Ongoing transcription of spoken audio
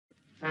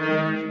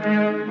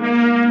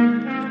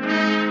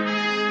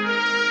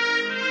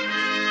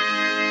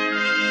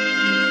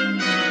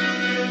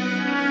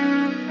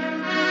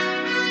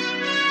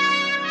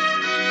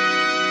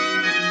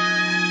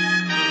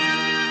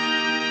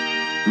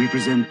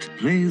present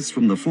plays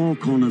from the four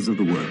corners of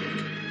the world.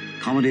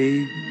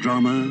 Comedy,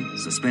 drama,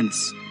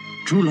 suspense,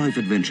 true life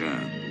adventure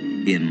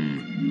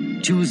in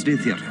Tuesday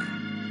Theatre.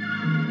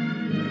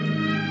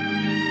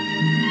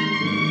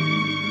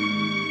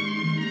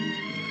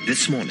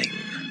 This morning,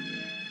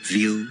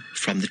 View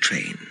from the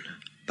Train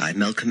by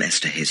Malcolm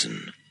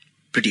Esterhazen,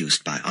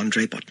 produced by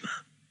Andre Botma.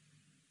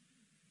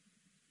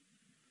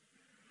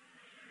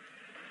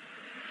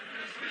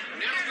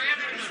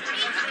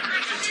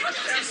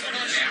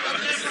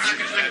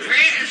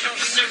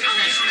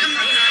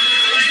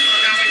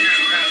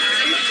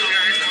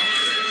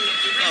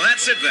 Oh,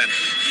 that's it then.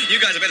 You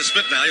guys are better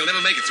split now. You'll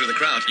never make it through the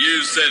crowd.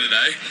 You said it,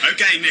 eh?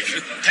 Okay, Nick.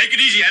 Take it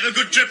easy. Have a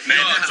good trip, man.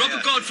 Yeah, drop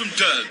a card from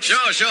Dirk.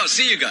 Sure.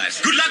 See you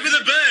guys. Good luck with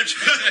the birds.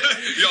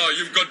 Yeah,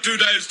 you've got 2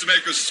 days to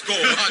make a score.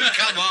 Oh,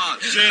 come on.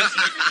 Cheers,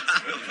 Nick.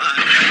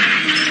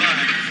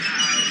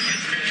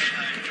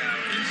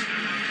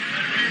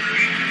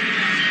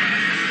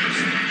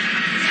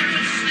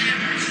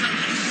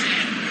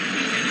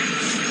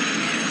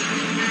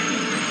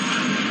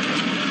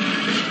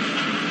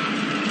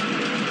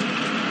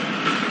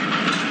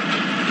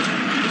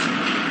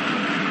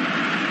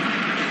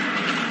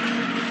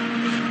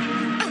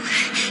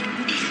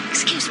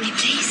 Excuse me,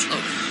 please.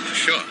 Oh,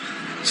 sure.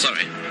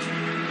 Sorry.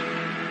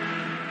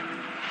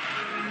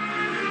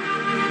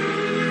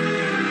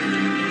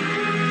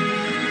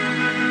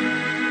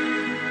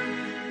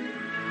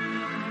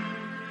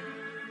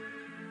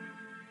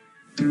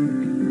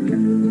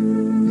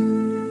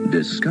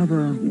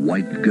 Discover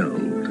white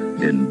gold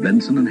in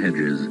Benson &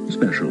 Hedges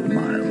Special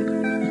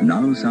Mild.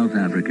 Now South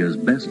Africa's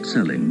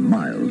best-selling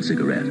mild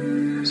cigarette.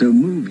 So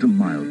move to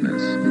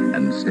mildness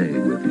and stay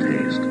with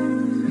taste.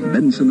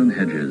 Benson &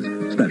 Hedges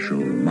Special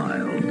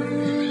Mild.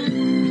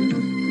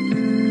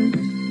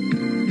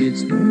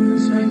 It's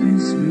moonshine and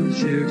we'll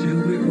share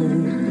till we're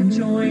old,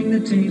 enjoying the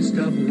taste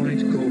of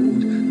white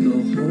gold, the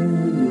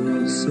whole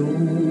world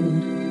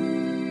sold.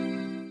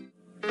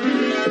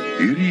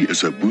 Hierdie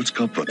is 'n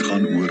boodskap wat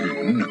gaan oor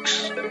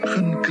niks.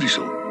 Geen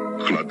kriesel,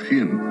 glad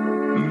geen,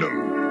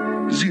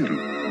 nul, zero.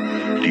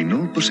 Die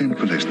 0%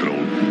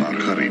 cholesterol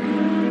margarien.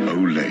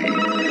 Olay.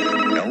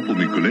 Help om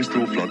die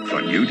cholesterolvlak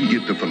van jou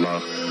dieet te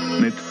verlaag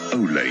met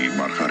Olay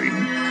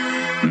margarien.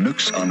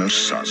 Niks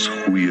anders as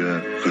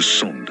goeie,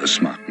 gesonde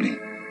smaak nie.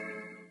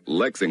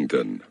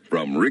 Lexington,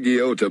 from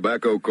Riggio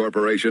Tobacco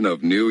Corporation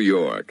of New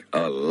York,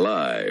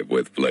 alive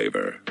with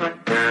flavor.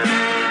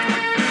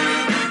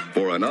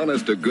 For an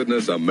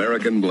honest-to-goodness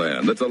American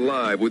blend that's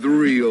alive with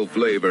real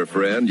flavor,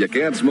 friend, you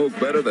can't smoke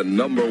better than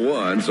number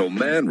one, so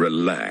man,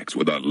 relax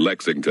with a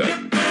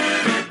Lexington.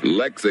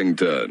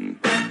 Lexington,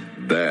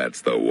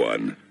 that's the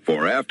one.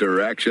 For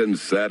after-action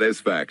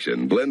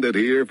satisfaction, blended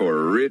here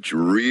for rich,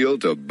 real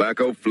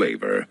tobacco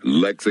flavor.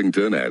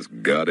 Lexington has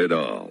got it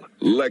all.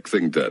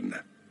 Lexington,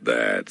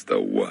 that's the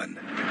one.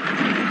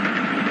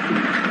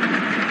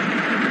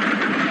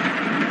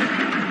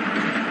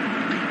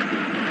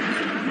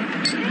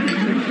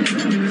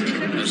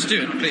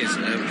 Stuart, please,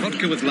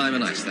 vodka with lime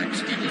and ice,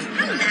 thanks.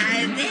 Hello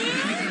there.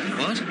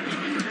 What?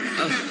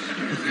 Oh,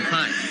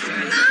 hi.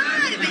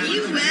 Oh, but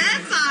you were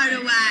far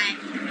away.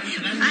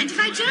 Mind if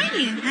I join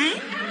you, eh?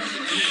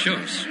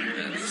 Sure.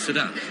 Sit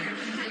down.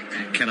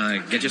 Can I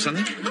get you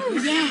something? Oh,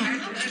 yeah.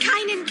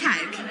 Cane and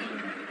Coke.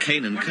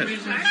 Cane and Coke.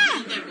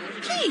 Yeah,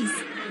 please.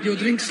 Your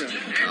drink, sir.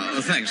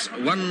 Oh, thanks.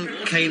 1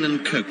 cane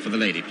and Coke for the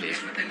lady, please.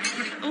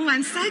 Oh,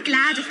 I'm so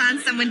glad I found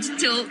someone to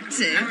talk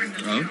to.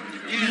 Oh?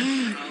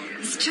 Yeah.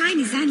 This train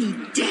is only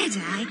dead,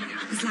 eh?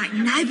 There's like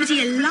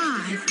nobody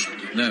alive.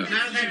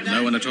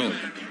 No one at all.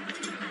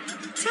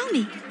 Tell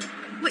me,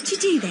 what do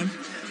you do then?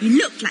 You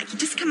look like you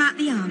just come out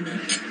the army.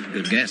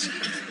 Good guess.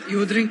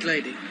 Your drink,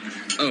 lady.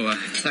 Oh,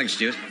 thanks,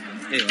 Stuart.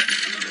 Here you are.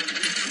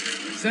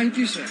 Thank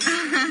you, sir.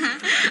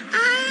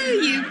 Oh,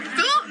 you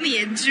bought me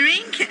a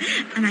drink,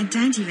 and I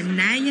don't even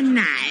know your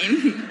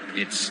name.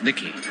 It's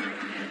Nicky.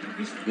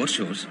 What's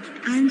yours?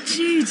 I'm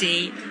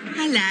Judy.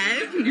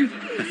 Hello.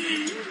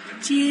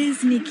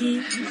 Cheers,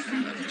 Nicky.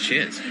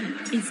 Cheers.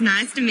 It's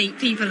nice to meet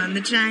people on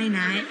the train,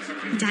 eh?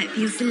 You don't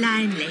feel so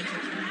lonely.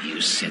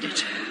 You said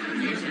it.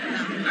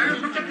 Hey,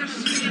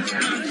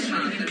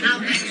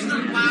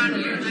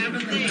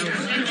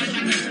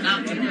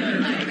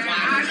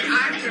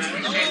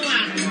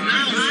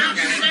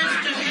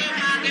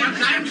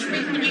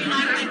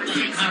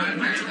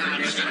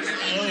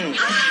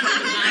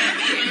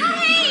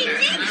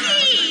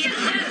 Nicky!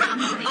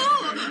 Oh,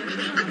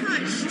 I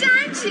can't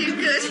stand too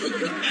good.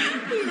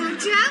 You have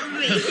to help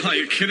me. Are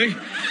you kidding?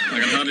 I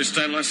can hardly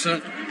stand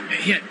myself.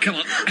 Here, come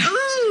on.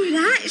 Oh,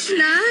 that's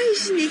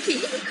nice,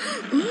 Nicky.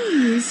 Oh,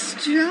 you're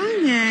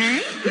strong,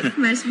 eh?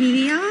 Must be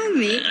the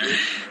army.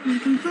 My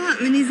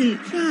compartment isn't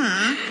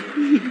far.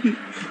 You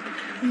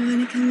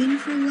want to come in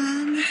for a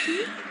while,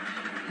 Nicky?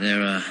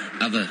 There are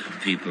other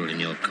people in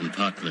your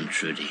compartment,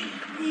 Trudy.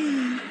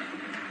 Yeah.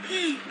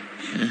 Hey,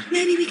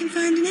 maybe we can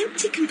find an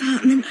empty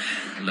compartment.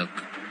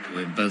 Look,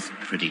 we're both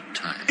pretty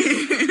tired.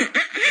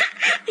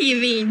 You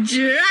mean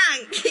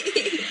drunk?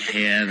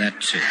 Yeah, that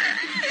too.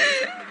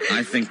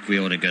 I think we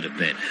ought to go to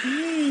bed.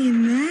 Hey,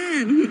 man.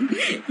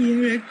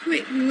 You're a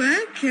quick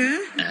worker.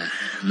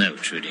 No,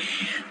 Trudy.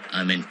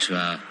 I'm into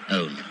our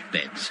own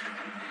beds.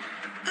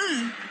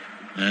 Oh,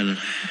 And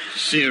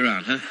see you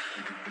around, huh?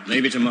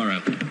 Maybe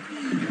tomorrow.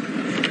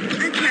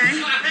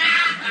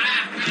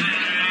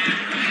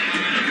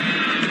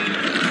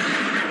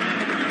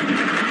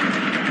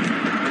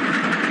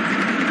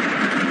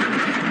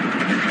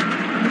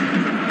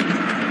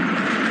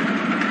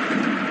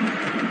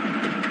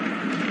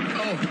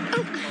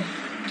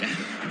 okay.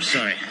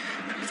 Sorry.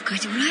 It's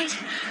quite all right.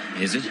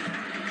 Is it?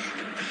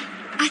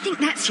 I think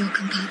that's your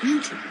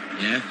compartment.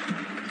 Yeah?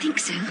 I think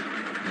so.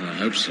 Well, I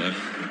hope so.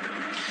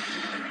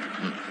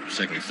 Well,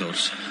 second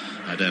thoughts,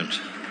 I don't.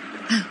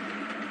 Oh.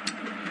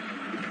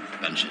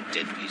 Bunch of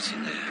deadbeats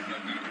in there.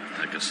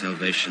 Like a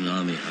Salvation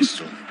Army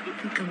hostel.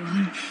 Go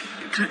on.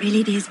 Can't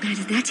really be as bad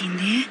as that in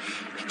there.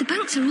 The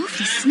bunks are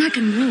awfully snug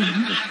and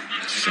warm.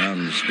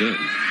 Sounds good.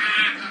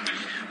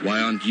 Why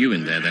aren't you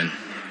in there, then?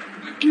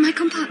 In my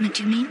compartment,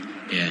 you mean?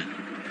 Yeah.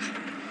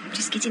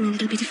 Just getting a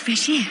little bit of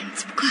fresh air and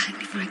some quiet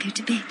before I go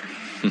to bed.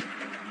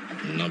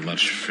 Not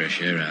much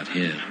fresh air out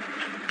here.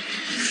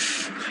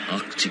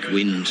 Arctic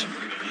wind.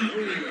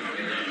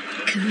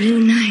 Karoo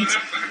night.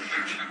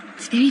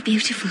 It's very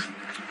beautiful.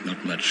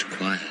 Not much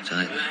quiet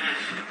either.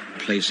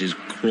 Place is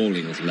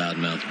crawling with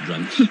loudmouth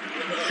drunks.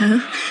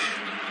 Oh?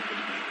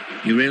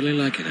 You really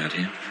like it out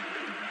here?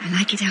 I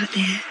like it out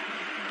there.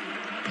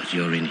 But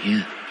you're in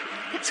here.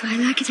 That's why I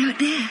like it out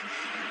there.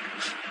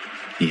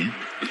 Yeah?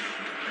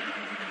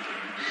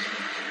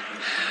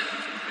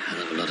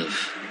 Hell of a lot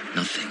of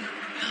nothing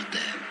out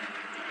there.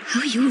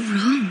 Oh, you're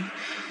wrong.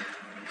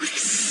 Oh,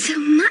 there's so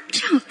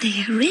much out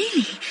there,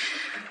 really.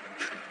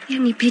 The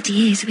only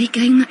pity is we're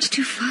going much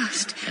too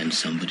fast. And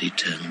somebody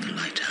turned the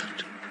light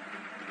out.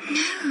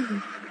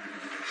 No.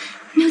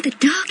 No, the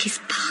dark is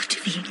part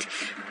of it.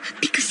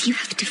 Because you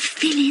have to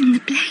fill in the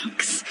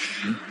blanks.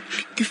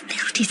 The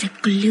veldt is a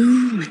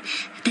gloom.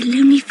 The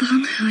lonely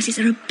farmhouses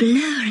are a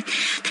blur. And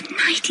the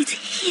night is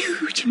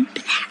huge and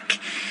black.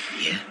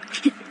 Yeah?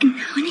 And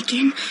now and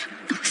again,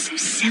 oh, so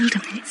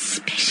seldom that it's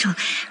special,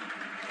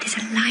 there's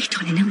a light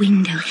on in a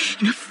window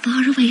in a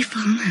faraway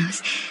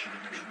farmhouse.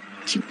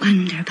 And you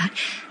wonder about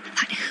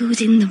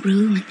who's in the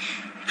room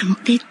and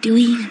what they're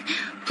doing and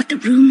what the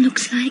room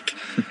looks like.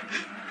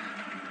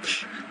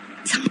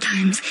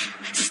 Sometimes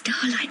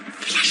starlight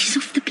flashes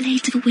off the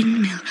blades of a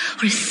windmill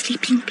or a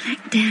sleeping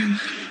black dam.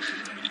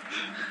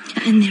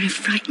 And there are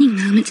frightening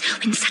moments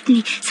when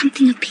suddenly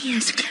something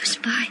appears close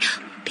by,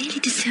 barely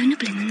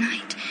discernible in the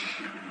night.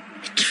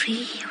 A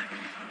tree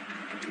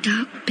or a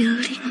dark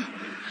building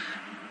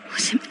or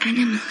some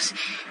animals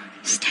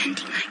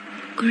standing like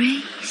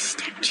grey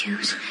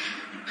statues.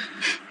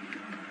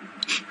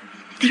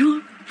 They're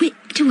all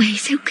whipped away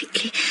so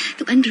quickly.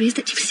 The wonder is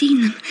that you've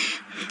seen them.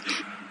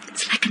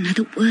 It's like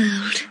another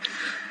world.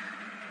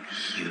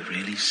 You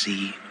really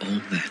see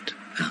all that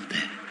out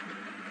there?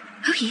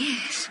 Oh,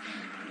 yes.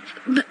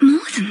 But more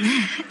than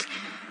that.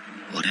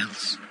 What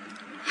else?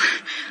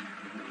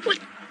 Well,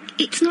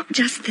 it's not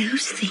just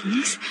those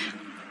things.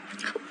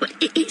 Well,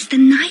 it's the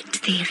night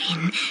they're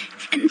in,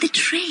 and the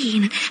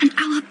train, and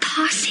our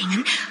passing,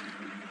 and...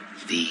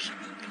 The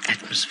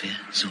atmosphere,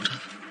 sort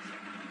of?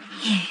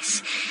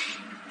 Yes.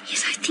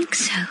 Yes, I think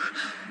so.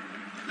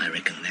 I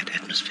reckon that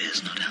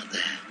atmosphere's not out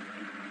there.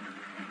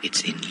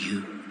 It's in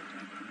you.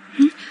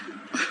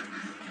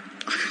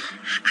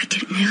 I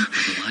don't know.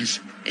 Otherwise,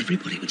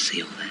 everybody would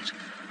see all that.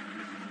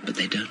 But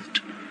they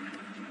don't.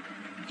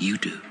 You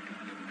do.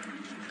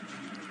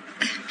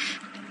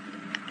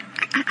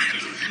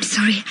 I'm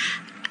sorry.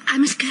 I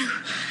must go.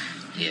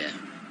 Yeah.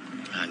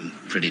 I'm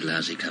pretty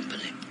lousy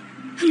company.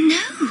 Oh,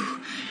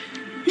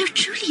 no. No,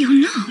 truly, you're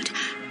not.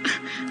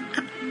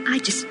 I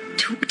just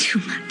talk too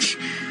much.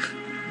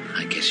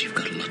 I guess you've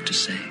got a lot to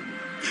say.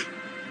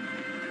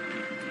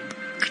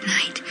 Good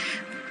night.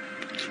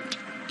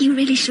 You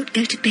really should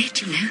go to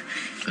bed, you know.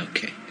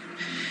 Okay.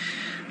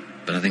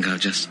 But I think I'll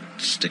just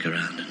stick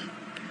around and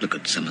look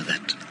at some of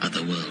that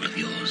other world of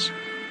yours.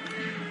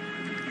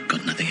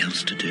 Got nothing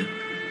else to do.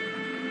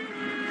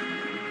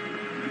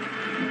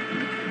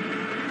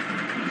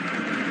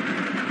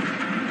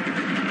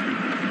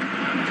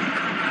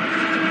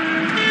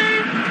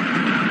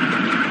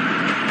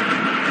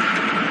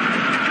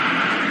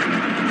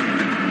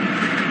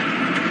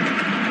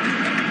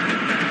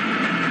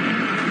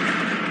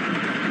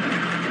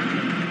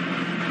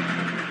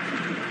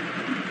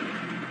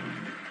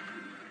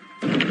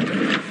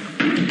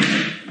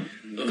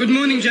 Good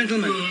morning,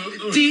 gentlemen.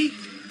 Tea?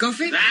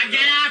 Coffee? Get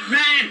out,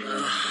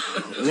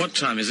 man! What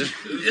time is it?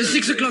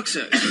 6 o'clock,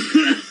 sir.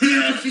 Tea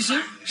and coffee,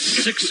 sir?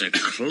 6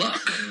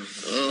 o'clock.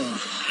 Oh.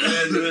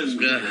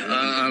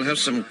 I'll have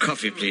some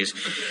coffee, please.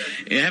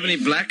 You have any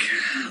black?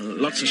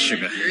 Lots of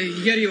sugar.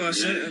 Here you are,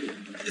 sir.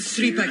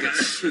 3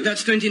 packets.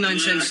 That's 29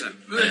 cents, sir.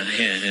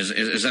 Here,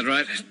 is that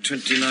right?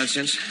 29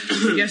 cents?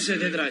 Yes, sir,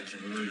 that's right.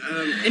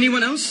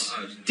 Anyone else?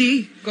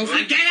 Tea?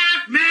 Coffee? Get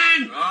out,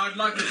 man! I'd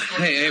like to...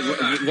 Hey,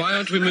 why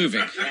aren't we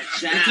moving?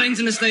 The train's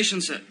in the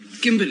station, sir.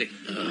 Kimberley.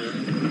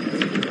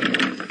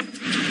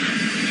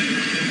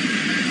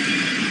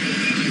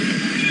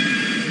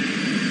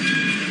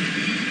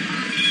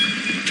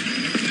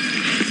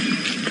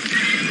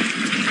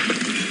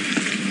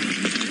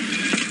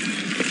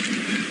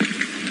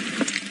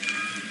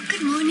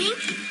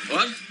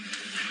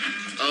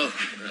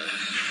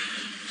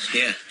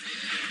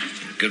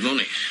 Good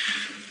morning.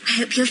 I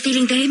hope you're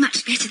feeling very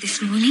much better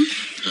this morning.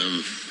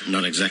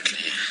 Not exactly.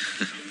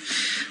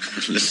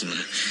 Listen,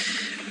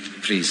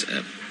 please,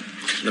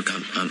 look,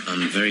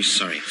 I'm very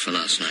sorry for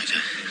last night.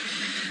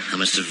 I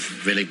must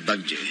have really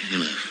bugged you,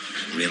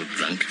 real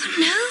drunk.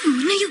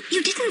 Oh, no,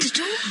 you didn't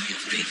at all.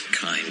 You've been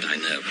kind, I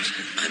know, but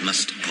I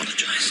must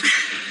apologise.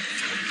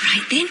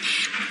 Right then,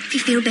 if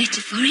you feel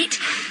better for it.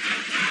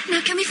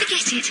 Now, can we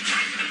forget it?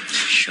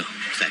 Sure,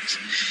 thanks.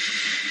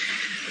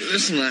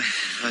 Listen, I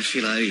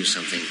feel I owe you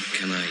something.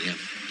 Can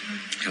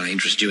I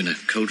interest you in a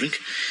cold drink?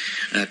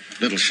 That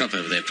little shop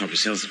over there probably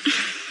sells them.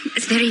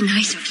 It's very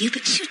nice of you,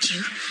 but should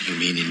you? You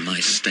mean in my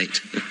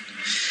state?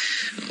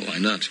 Oh, why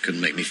not? It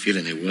couldn't make me feel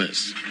any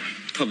worse.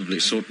 Probably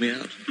sort me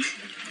out.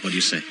 What do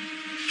you say?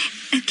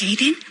 Okay,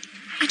 then.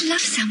 I'd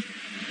love some.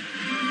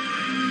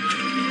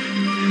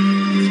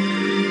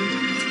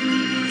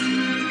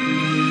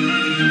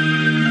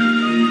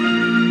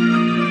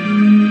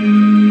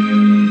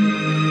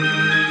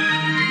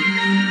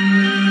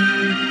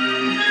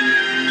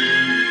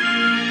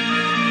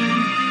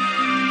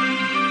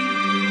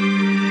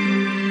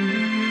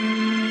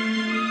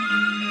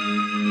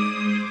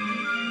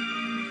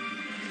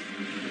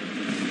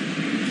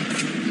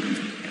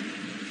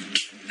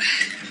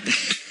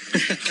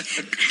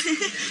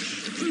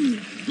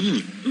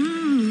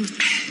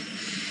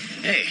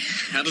 Hey,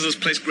 how does this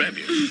place grab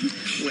you?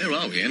 Where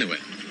are we, anyway?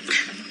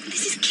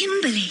 This is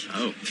Kimberley.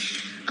 Oh.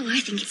 Oh, I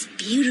think it's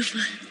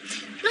beautiful.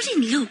 Not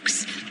in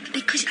looks, but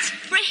because it's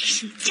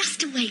fresh and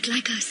just awake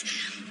like us.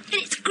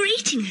 And it's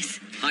greeting us.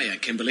 Hiya,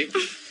 Kimberley.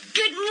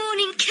 Good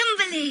morning,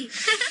 Kimberley.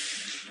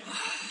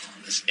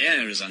 This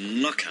air is a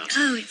knockout.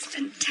 Oh, it's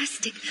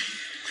fantastic.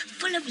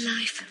 Full of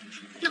life.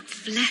 Not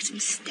flat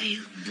and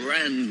stale.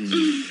 Brand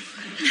new.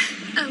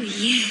 Oh,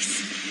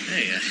 yes.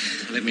 Hey,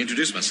 let me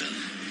introduce myself.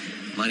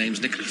 My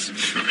name's Nicholas.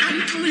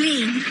 I'm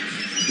Pauline.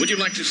 Would you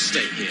like to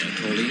stay here,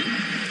 Pauline?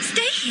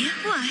 Stay here?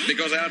 Why?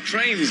 Because our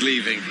train's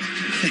leaving.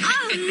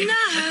 Oh,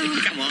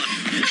 no. Come on.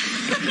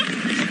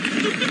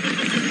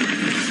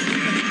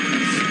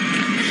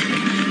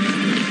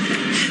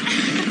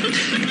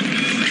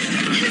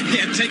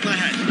 Here, take my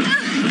hand.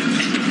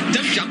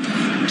 Don't jump.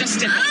 Just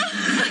step on.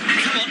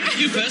 Come on,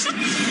 you first.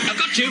 I've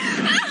got you.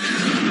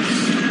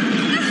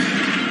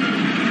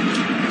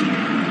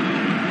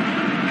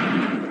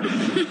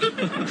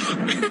 Oh,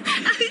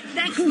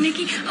 thanks,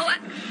 Nicky. Oh,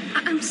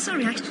 I'm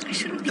sorry. I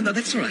shouldn't be... No,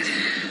 that's all right.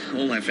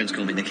 All my friends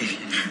call me Nicky.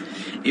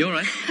 You all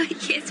right? Oh,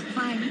 yes,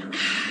 fine.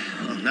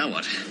 Oh, now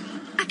what?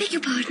 I beg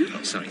your pardon?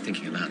 Oh, sorry,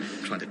 thinking about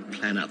trying to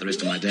plan out the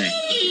rest of my day.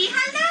 Nicky,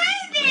 hello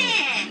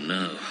there. Oh,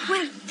 no.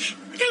 Well,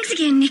 thanks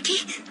again, Nicky.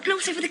 And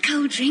also for the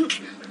cold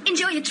drink.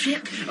 Enjoy your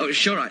trip. Oh,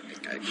 sure,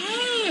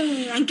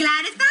 Hey, I'm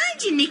glad I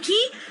found you, Nicky.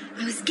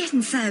 I was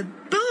getting so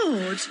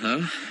bored.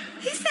 Oh?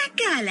 Who's that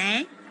girl,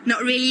 eh?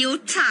 Not really your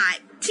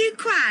type. Too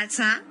quiet,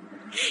 huh?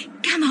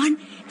 Come on,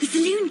 the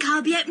saloon car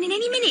will be opening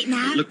any minute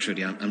now. Look,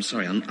 Trudy, I'm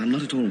sorry. I'm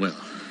not at all well.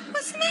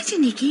 What's the matter,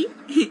 Nicky?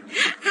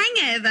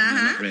 Hangover,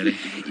 huh? Not really.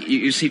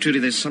 You see, Trudy,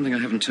 there's something I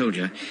haven't told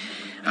you.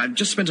 I've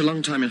just spent a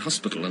long time in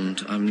hospital, and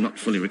I'm not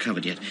fully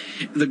recovered yet.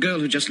 The girl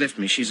who just left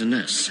me, she's a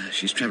nurse.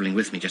 She's travelling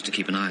with me just to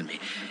keep an eye on me.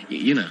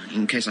 You know,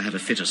 in case I have a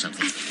fit or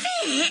something. A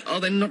fit? Oh,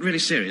 they're not really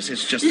serious.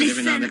 It's just that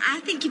every now and Listen, then...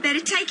 I think you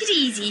better take it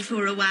easy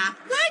for a while.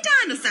 Lie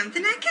down or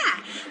something,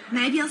 okay?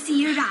 Maybe I'll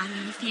see you around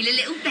when you feel a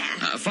little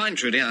better. Fine,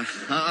 Trudy.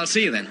 I'll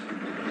see you then.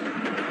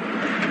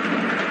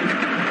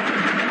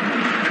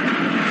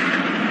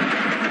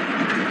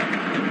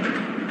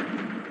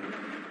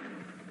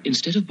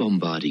 Instead of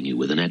bombarding you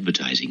with an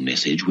advertising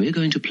message, we're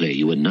going to play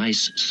you a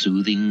nice,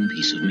 soothing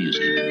piece of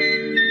music.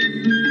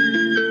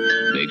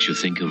 Makes you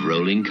think of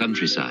rolling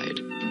countryside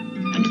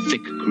and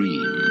thick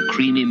cream,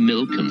 creamy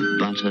milk and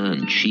butter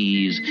and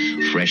cheese,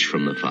 fresh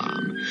from the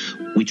farm.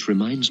 Which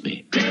reminds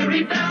me...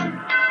 Dairy Bell!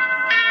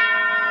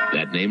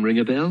 That name ring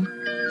a bell?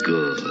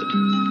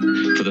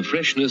 Good. For the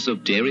freshness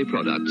of dairy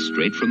products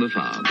straight from the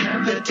farm.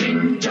 Have a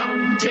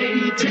ding-dong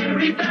day,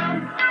 Dairy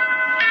Bell.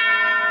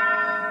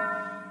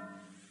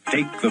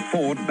 Take the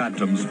Ford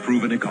Bantam's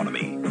proven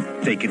economy.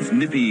 Take its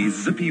nippy,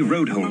 zippy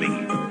road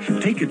holding.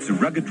 Take its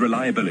rugged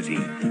reliability.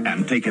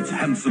 And take its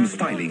handsome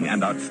styling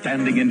and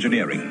outstanding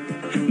engineering.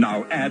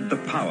 Now add the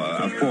power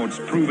of Ford's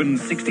proven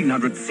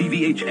 1600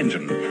 CVH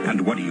engine.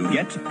 And what do you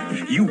get?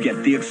 You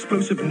get the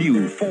explosive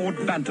new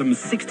Ford Bantam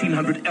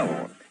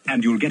 1600L.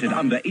 And you'll get it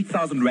under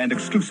 8,000 Rand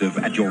exclusive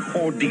at your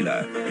Ford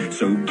dealer.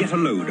 So get a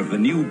load of the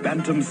new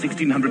Bantam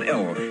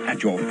 1600L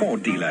at your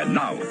Ford dealer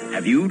now.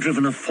 Have you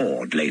driven a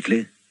Ford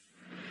lately?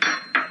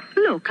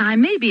 Look, I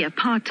may be a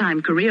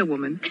part-time career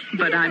woman,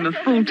 but I'm a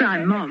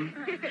full-time mom.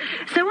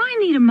 So I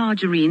need a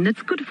margarine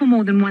that's good for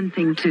more than one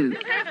thing, too.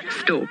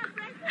 Stork.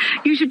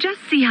 You should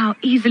just see how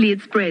easily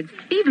it spreads,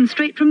 even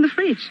straight from the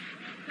fridge.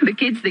 The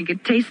kids think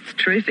it tastes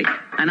terrific,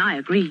 and I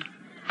agree.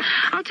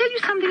 I'll tell you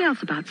something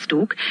else about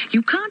Stork.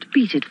 You can't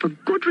beat it for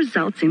good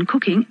results in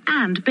cooking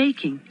and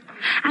baking.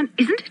 And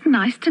isn't it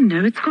nice to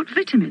know it's got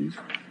vitamins?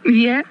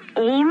 Yeah,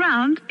 all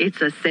round,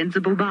 it's a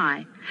sensible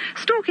buy.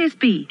 Stork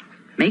SB.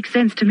 Makes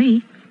sense to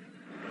me.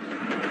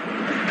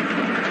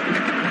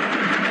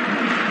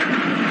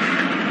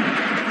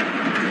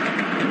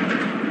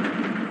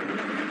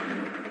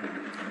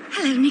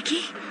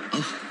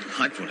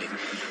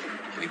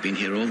 You've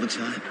been here all the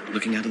time,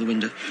 looking out of the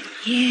window?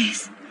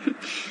 Yes.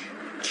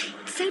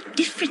 It's so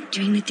different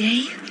during the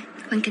day.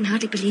 One can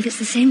hardly believe it's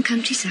the same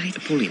countryside.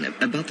 Pauline,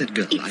 about that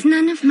girl, It's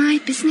none of my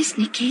business,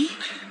 Nicky.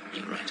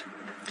 You're right.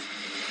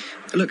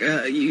 Look,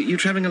 you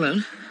travelling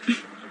alone?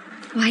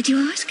 Why do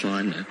you ask? Oh,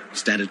 I know.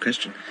 Standard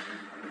question.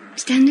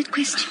 Standard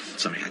question.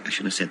 Sorry, I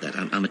shouldn't have said that.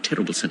 I'm a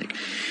terrible cynic.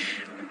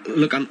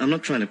 Look, I'm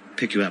not trying to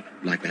pick you up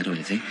like that or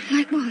anything.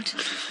 Like what?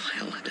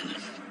 Hell, I don't know.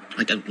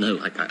 I don't know.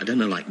 I don't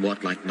know like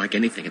what, like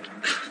anything.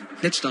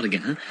 Let's start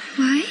again, huh?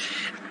 Why?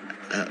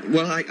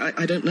 Well,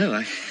 I don't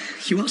know.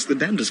 You asked the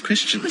damnedest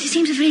question. Well, it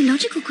seems a very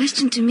logical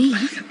question to me.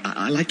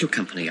 I like your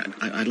company.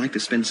 I'd like to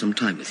spend some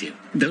time with you.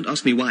 Don't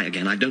ask me why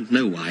again. I don't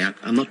know why.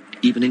 I'm not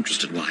even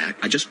interested why.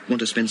 I just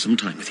want to spend some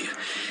time with you.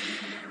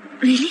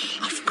 Really?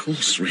 Of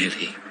course,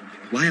 really.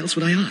 Why else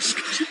would I ask?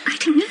 I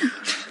don't know.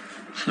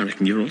 I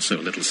reckon you're also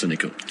a little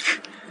cynical.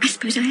 I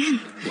suppose I am.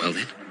 Well,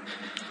 then.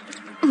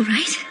 All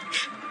right.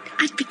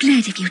 I'd be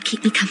glad if you'd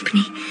keep me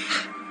company.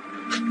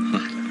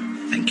 Well,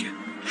 thank you.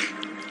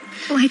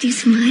 Why do you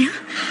smile?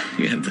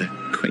 You have the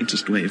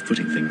quaintest way of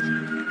putting things.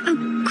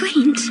 Oh,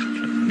 quaint.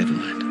 Never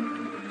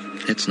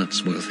mind. Let's not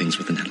spoil things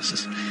with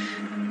analysis.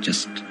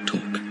 Just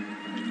talk.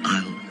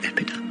 I'll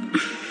ep it up.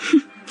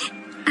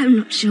 I'm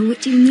not sure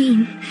what you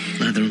mean.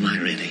 Neither am I,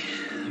 really.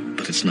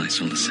 But it's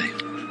nice all the same.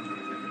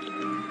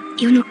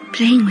 You're not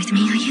playing with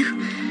me, are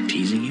you?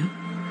 Teasing you?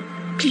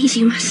 Please,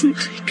 you mustn't.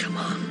 Come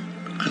on.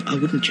 I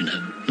wouldn't, you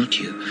know. Not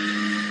you.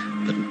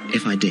 But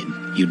if I did,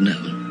 you'd know.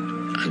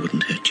 I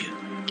wouldn't hurt you.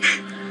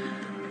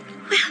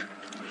 Well,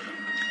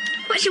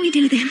 what shall we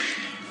do then?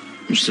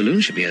 The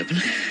saloon should be open.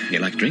 You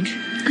like a drink?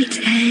 Oh, it's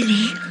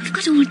early. We've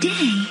got all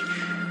day.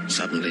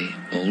 Suddenly,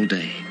 all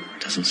day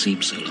doesn't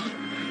seem so long.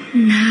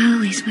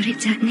 Now is where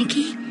it's at,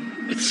 Nicky.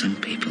 With some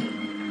people,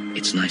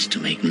 it's nice to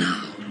make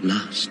now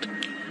last.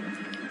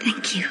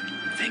 Thank you.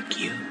 Thank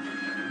you.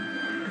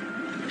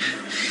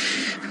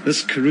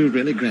 This Karoo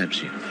really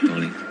grabs you,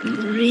 Pauline.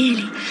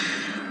 Really?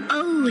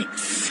 Oh,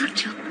 it's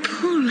such a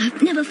pull.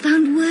 I've never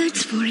found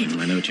words for it.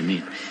 I know what you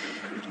mean.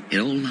 It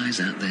all lies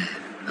out there,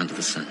 under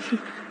the sun,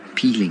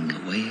 peeling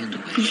away and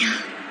away.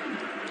 Yeah.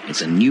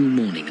 It's a new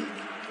morning, and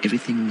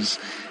everything's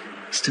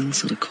still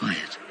sort of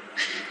quiet.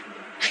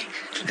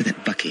 Look at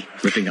that Bucky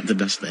ripping up the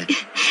dust there.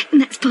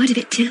 And that's part of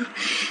it, too.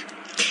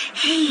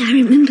 Hey, I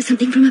remember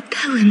something from a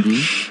poem.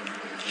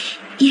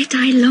 Yet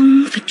I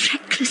long for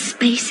trackless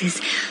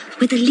spaces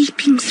where the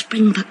leaping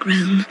springbuck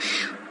roam,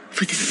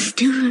 for the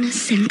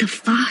stillness and the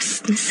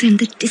vastness and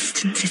the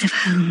distances of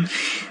home.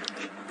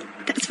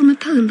 That's from a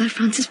poem by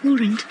Francis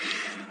Walrond.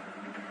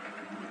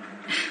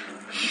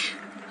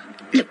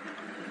 Look,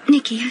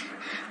 Nicky,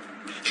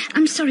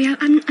 I'm sorry,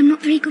 I'm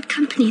not very good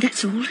company,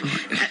 that's all.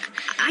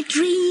 I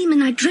dream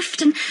and I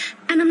drift and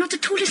I'm not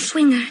at all a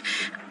swinger.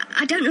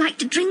 I don't like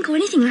to drink or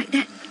anything like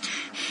that.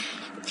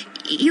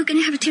 You're going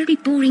to have a terribly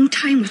boring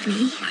time with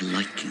me. I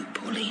like you,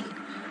 Pauline.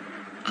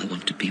 I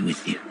want to be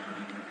with you.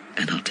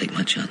 And I'll take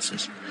my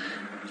chances.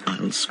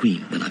 I'll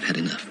scream when I've had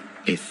enough,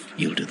 if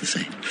you'll do the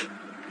same.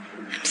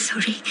 I'm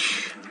sorry.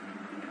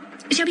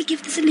 Shall we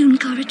give the saloon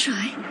car a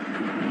try?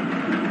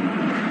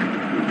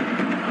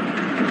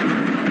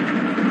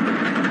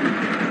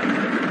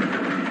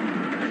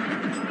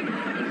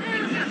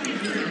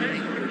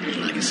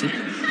 Like I said,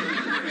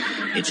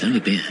 it's only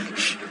beer.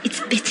 It's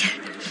bitter.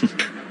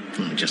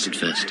 Just at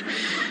first.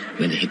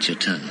 When it hits your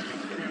tongue,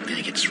 then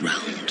it gets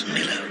round and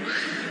mellow.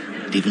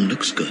 It even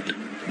looks good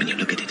when you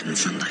look at it in the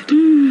sunlight.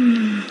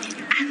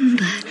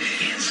 Amber.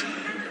 Yes,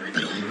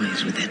 but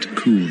always with that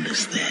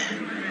coolness there.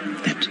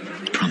 That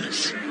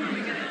promise.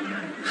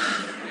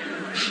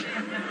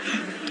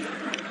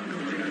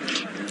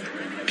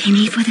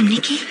 Penny for them,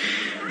 Nicky?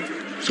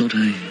 Thought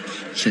I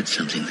said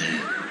something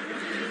there.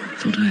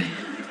 Thought I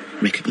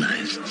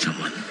recognized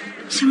someone.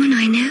 Someone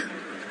I know?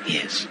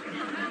 Yes.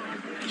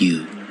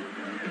 You.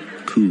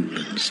 Cool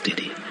and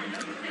steady.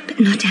 But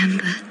not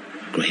Amber.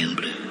 Grey and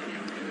blue.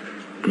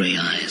 Grey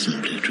eyes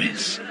and blue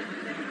dress.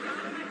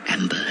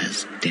 Amber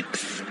has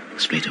depth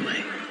straight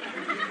away.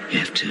 You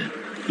have to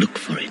look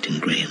for it in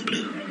grey and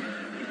blue.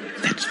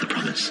 That's the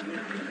promise.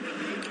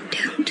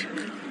 Don't.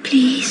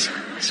 Please.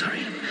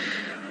 Sorry.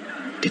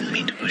 Didn't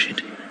mean to push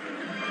it.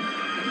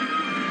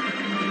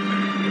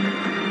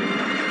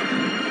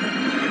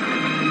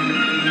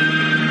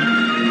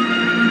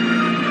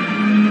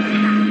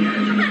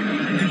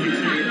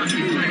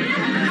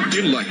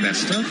 You like that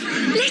stuff?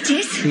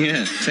 Lettuce?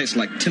 Yeah, tastes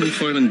like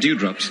tinfoil and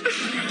dewdrops.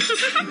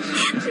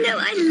 No,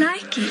 I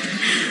like it.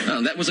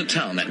 Oh, that was a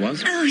town, that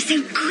was. Oh,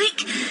 so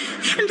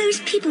quick. And those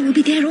people will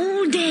be there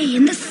all day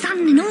in the sun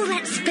and all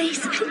that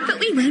space. But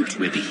we won't.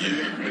 We'll be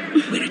here,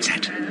 where it's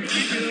at.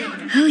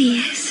 Oh,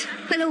 yes.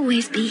 We'll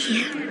always be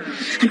here.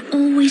 And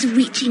always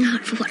reaching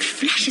out for what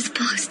flashes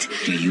past.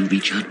 Do you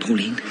reach out,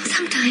 Pauline?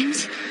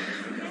 Sometimes.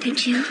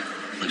 Don't you?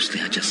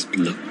 Mostly I just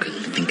look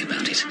and think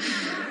about it.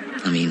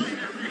 I mean,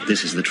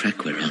 this is the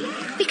track we're on.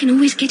 We can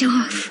always get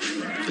off.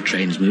 The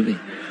train's moving.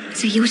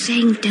 So you're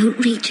saying don't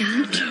reach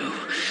out? No,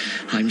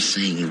 I'm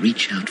saying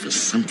reach out for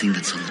something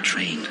that's on the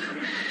train.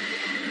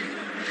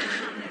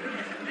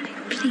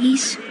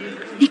 Please,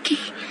 Nicky.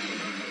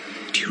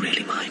 Do you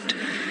really mind?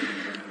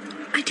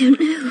 I don't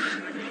know.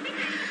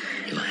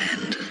 Your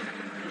hand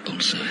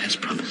also has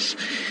promise.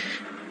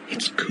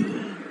 It's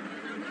cool,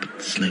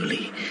 but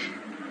slowly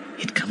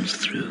it comes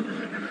through.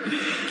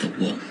 The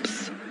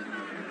warmth,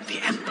 the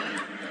amber.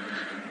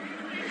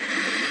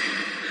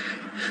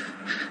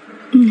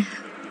 No,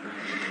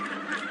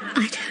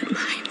 I don't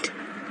mind.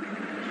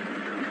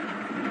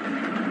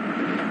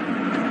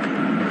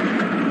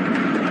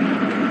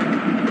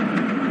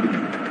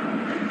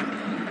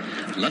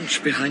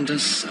 Lunch behind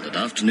us and an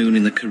afternoon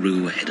in the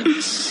Karoo ahead of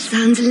us.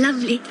 Sounds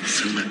lovely.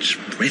 So much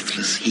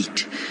breathless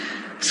heat.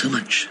 So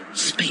much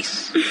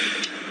space.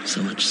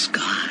 So much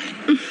sky.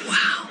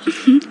 Wow.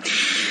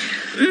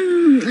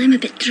 I'm a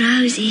bit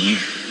drowsy.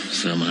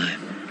 So am I.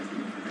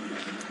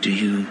 Do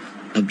you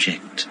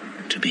object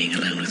to being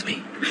alone with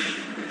me?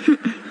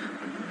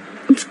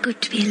 It's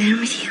good to be alone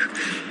with you,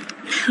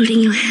 holding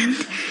your hand.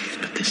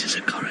 But this is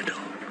a corridor.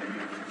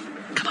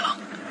 Come along.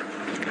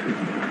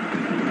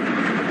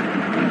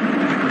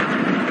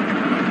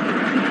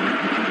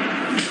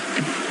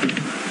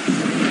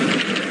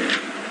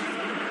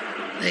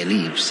 They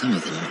leave some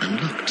of them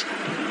unlocked.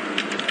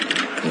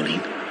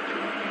 Pauline,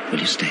 will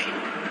you stay?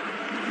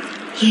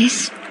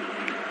 Yes.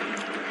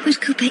 Whose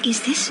coupe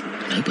is this?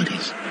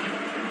 Nobody's.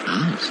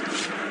 Ours.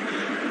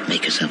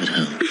 Make yourself at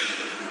home.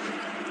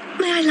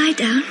 May I lie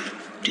down?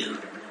 Do.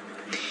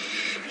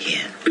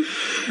 Here.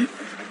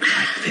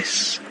 Like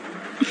this.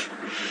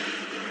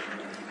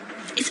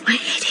 Is my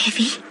head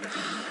heavy?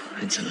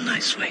 It's a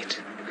nice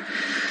weight.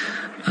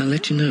 I'll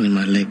let you know when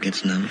my leg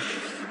gets numb.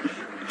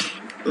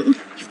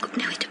 You've got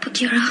nowhere to put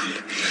your arm.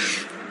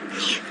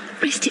 Here,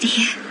 rest it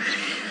here.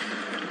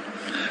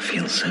 I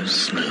feel so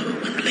slow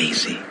and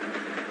lazy.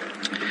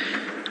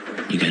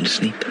 You going to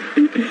sleep?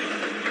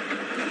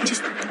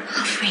 Just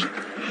hovering.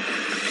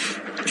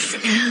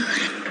 Slow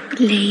and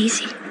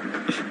lazy.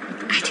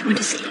 I don't want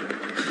to sleep.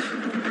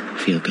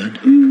 Feel good?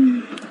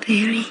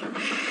 Very.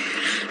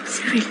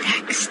 So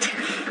relaxed.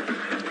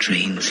 The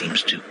train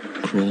seems to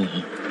crawl,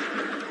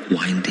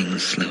 winding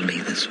slowly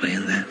this way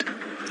and that.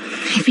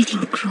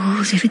 Everything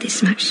crawls over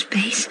this much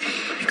space.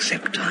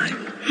 Except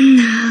time.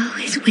 Now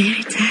is where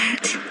it's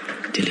at.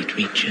 Till it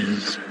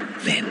reaches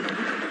then.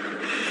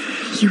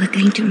 You were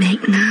going to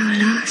make now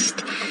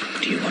last.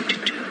 Do you want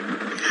it to?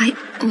 I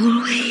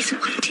always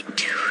wanted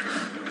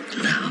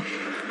to. Now?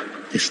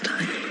 This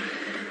time?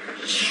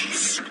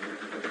 Yes.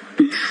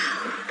 Now.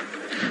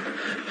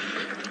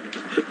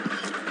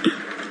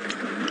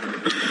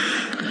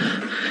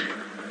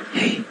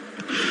 Hey,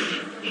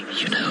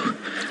 you know.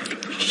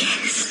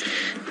 Yes.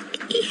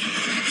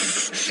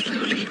 Yes.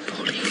 Slowly,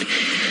 Pauline.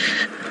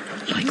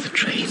 Like the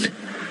train.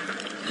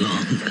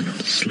 Long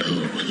and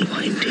slow and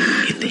winding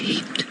in the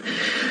heat.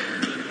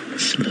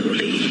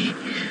 Slowly.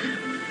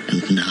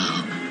 And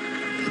now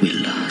we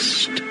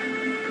last.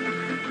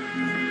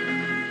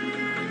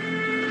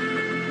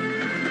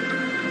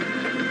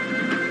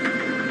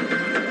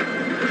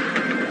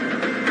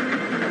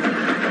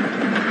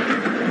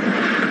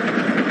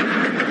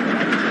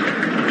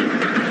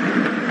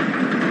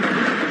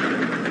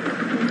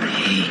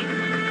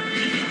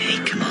 Hey,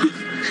 come on.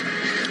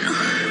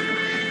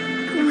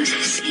 Oh, was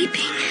I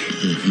sleeping?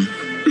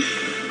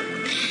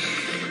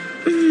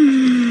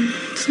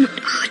 It's not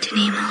hot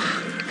anymore.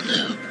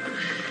 No.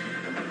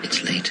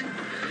 It's late.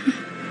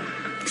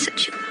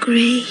 Such a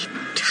grey,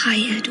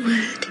 tired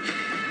word.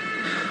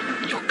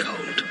 You're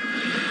cold.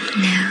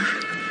 No.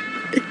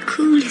 The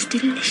cool is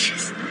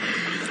delicious.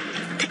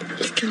 That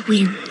little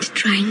wind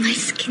drying my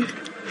skin.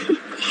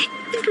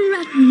 It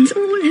runs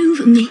all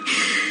over me,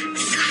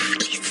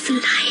 softly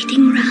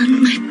sliding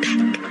round my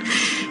back,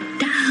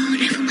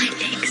 down over my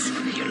legs.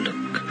 You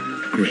look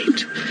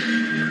great.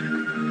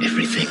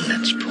 Everything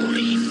that's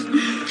Pauline.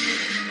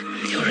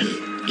 You're an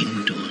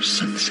indoor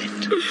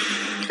sunset.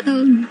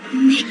 Oh,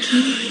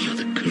 Nicky. You're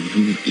the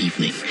Karoo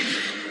evening.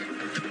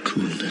 The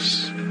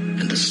coolness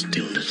and the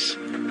stillness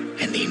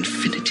and the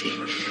infinity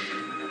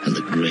and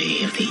the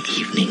grey of the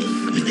evening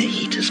when the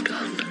heat is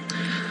gone.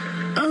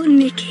 Oh,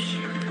 Nicky.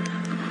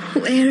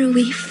 Where are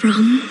we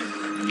from?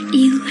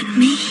 You and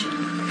me?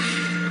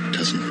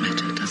 Doesn't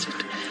matter, does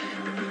it?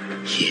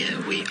 Here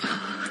we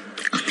are.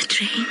 On the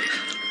train.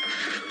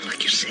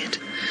 Like you said,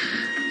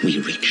 we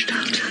reached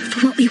out.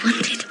 For what we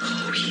wanted.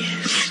 Oh,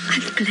 yes.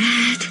 I'm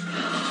glad.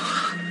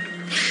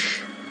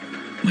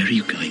 Where are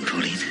you going,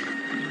 Pauline?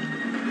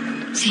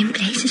 Same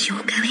place as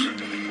you're going.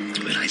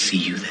 Will I see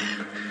you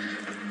there?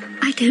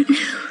 I don't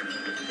know.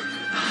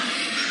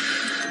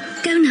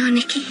 Go now,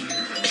 Nicky.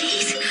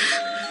 Please.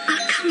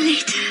 I'll come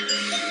later.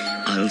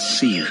 I'll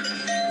see you.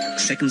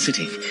 Second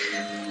sitting.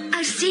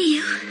 I'll see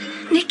you,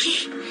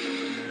 Nicky.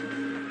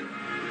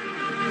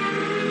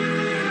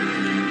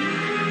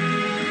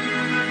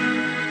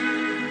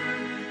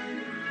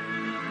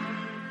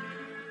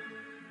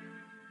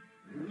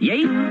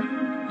 Jy,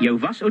 jou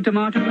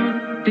wasautomaat,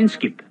 ten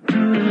skip.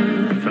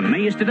 Vir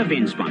my is dit 'n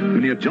wenspan.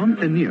 Meneer John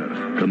Enier,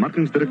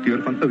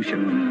 bemarkingsdirekteur van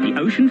Ocean. Die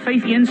Ocean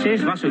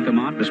 516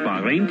 wasautomaat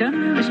bespaar ruimte,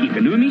 is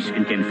ekonomies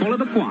en ten volle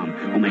bekwaam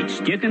om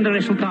uitstekende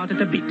resultate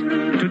te bied.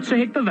 Toetse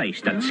het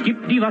bewys dat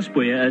Skip die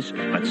wasboeie is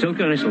wat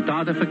sulke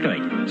resultate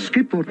verkry.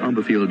 Skip word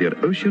aanbeveel deur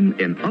Ocean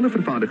en alle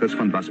vervaardigers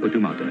van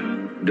wasautomate.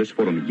 Dus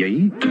vorm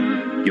jy,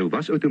 jou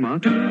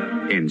wasautomaat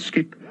en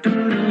Skip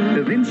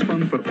 'n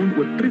wenspan vir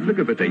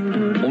onoortreffelike witheid,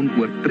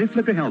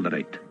 onoortreffelike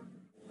helderheid.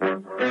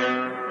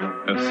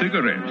 A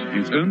cigarette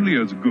is only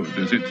as good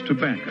as its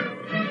tobacco.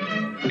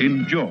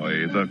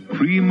 Enjoy the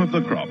cream of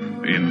the crop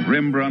in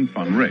Rembrandt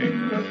van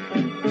Rijn.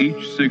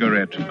 Each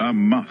cigarette a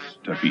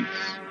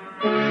masterpiece.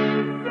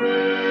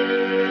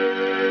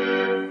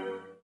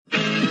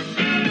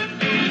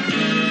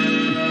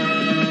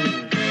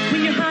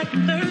 When you're hot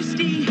and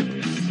thirsty,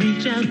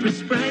 reach out for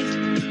Sprite.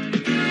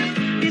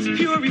 It's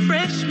pure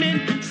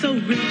refreshment, so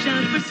reach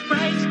out for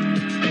Sprite.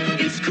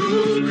 It's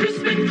cool,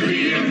 crisp and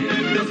clear.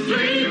 The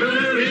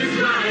flavor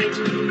is right.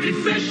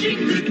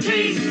 Refreshing the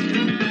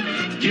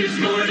taste. Gives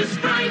more to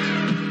Sprite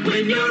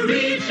when you're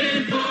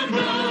reaching for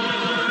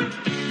more.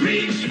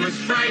 Reach for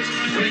Sprite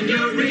when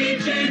you're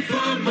reaching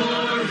for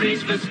more.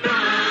 Reach for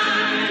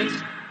Sprite.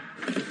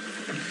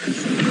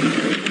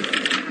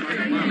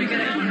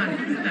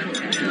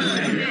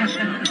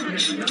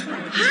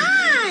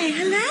 Hi,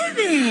 hello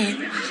there.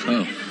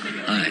 Oh,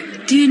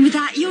 hi. Doing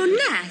without your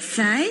nurse,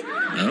 eh?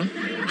 Oh?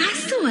 I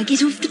saw her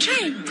get off the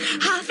train.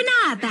 Half an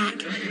hour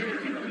back.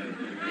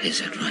 Is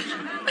that right?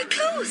 Of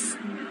course.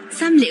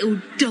 Some little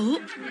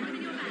dope.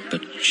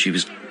 But she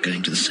was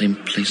going to the same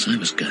place I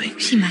was going.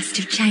 She must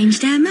have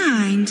changed her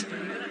mind.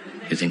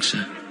 You think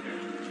so?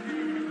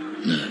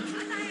 No,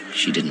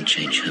 she didn't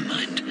change her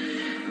mind.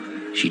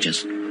 She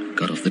just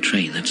got off the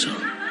train, that's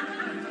all.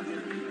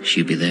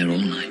 She'll be there all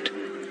night.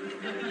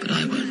 But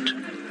I won't.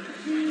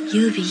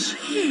 You'll be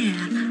here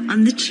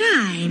on the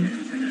train.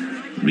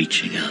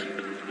 Reaching out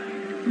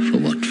for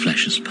what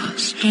flashes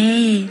past.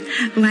 Hey,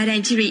 why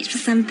don't you reach for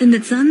something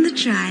that's on the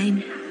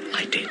train?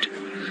 I did.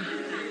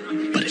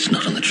 But it's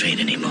not on the train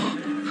anymore.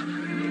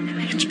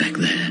 It's back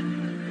there.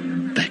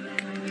 Back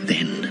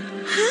then.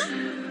 Huh?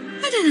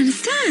 I don't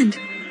understand.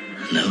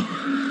 No.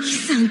 You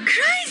sound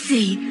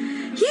crazy.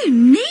 You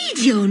need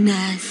your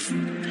nurse.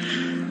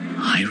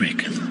 I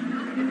reckon.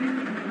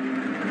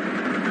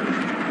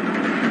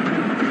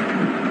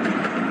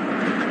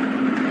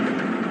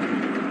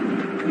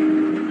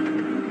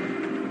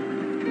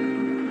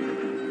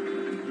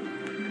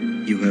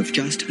 You have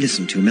just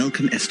listened to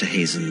Malcolm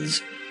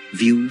Esterhazen's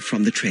View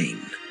from the Train,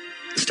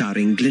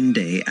 starring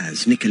Glenday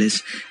as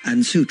Nicholas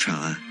and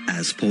Sutra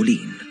as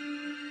Pauline.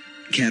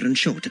 Karen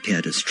Short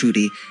appeared as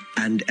Trudy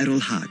and Errol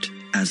Hart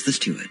as the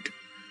steward,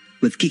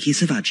 with Kiki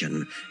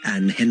Savajian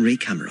and Henry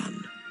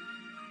Cameron.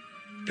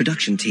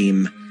 Production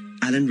team,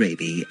 Alan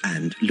Raby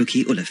and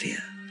Lucky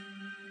Ulafir.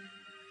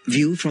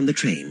 View from the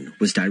Train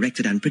was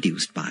directed and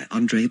produced by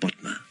Andre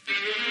Botma.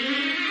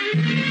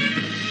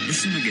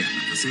 Listen again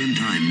at the same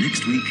time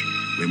next week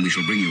when we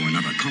shall bring you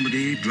another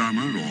comedy,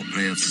 drama, or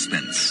play of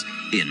suspense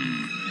in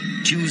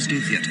Tuesday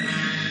Theatre.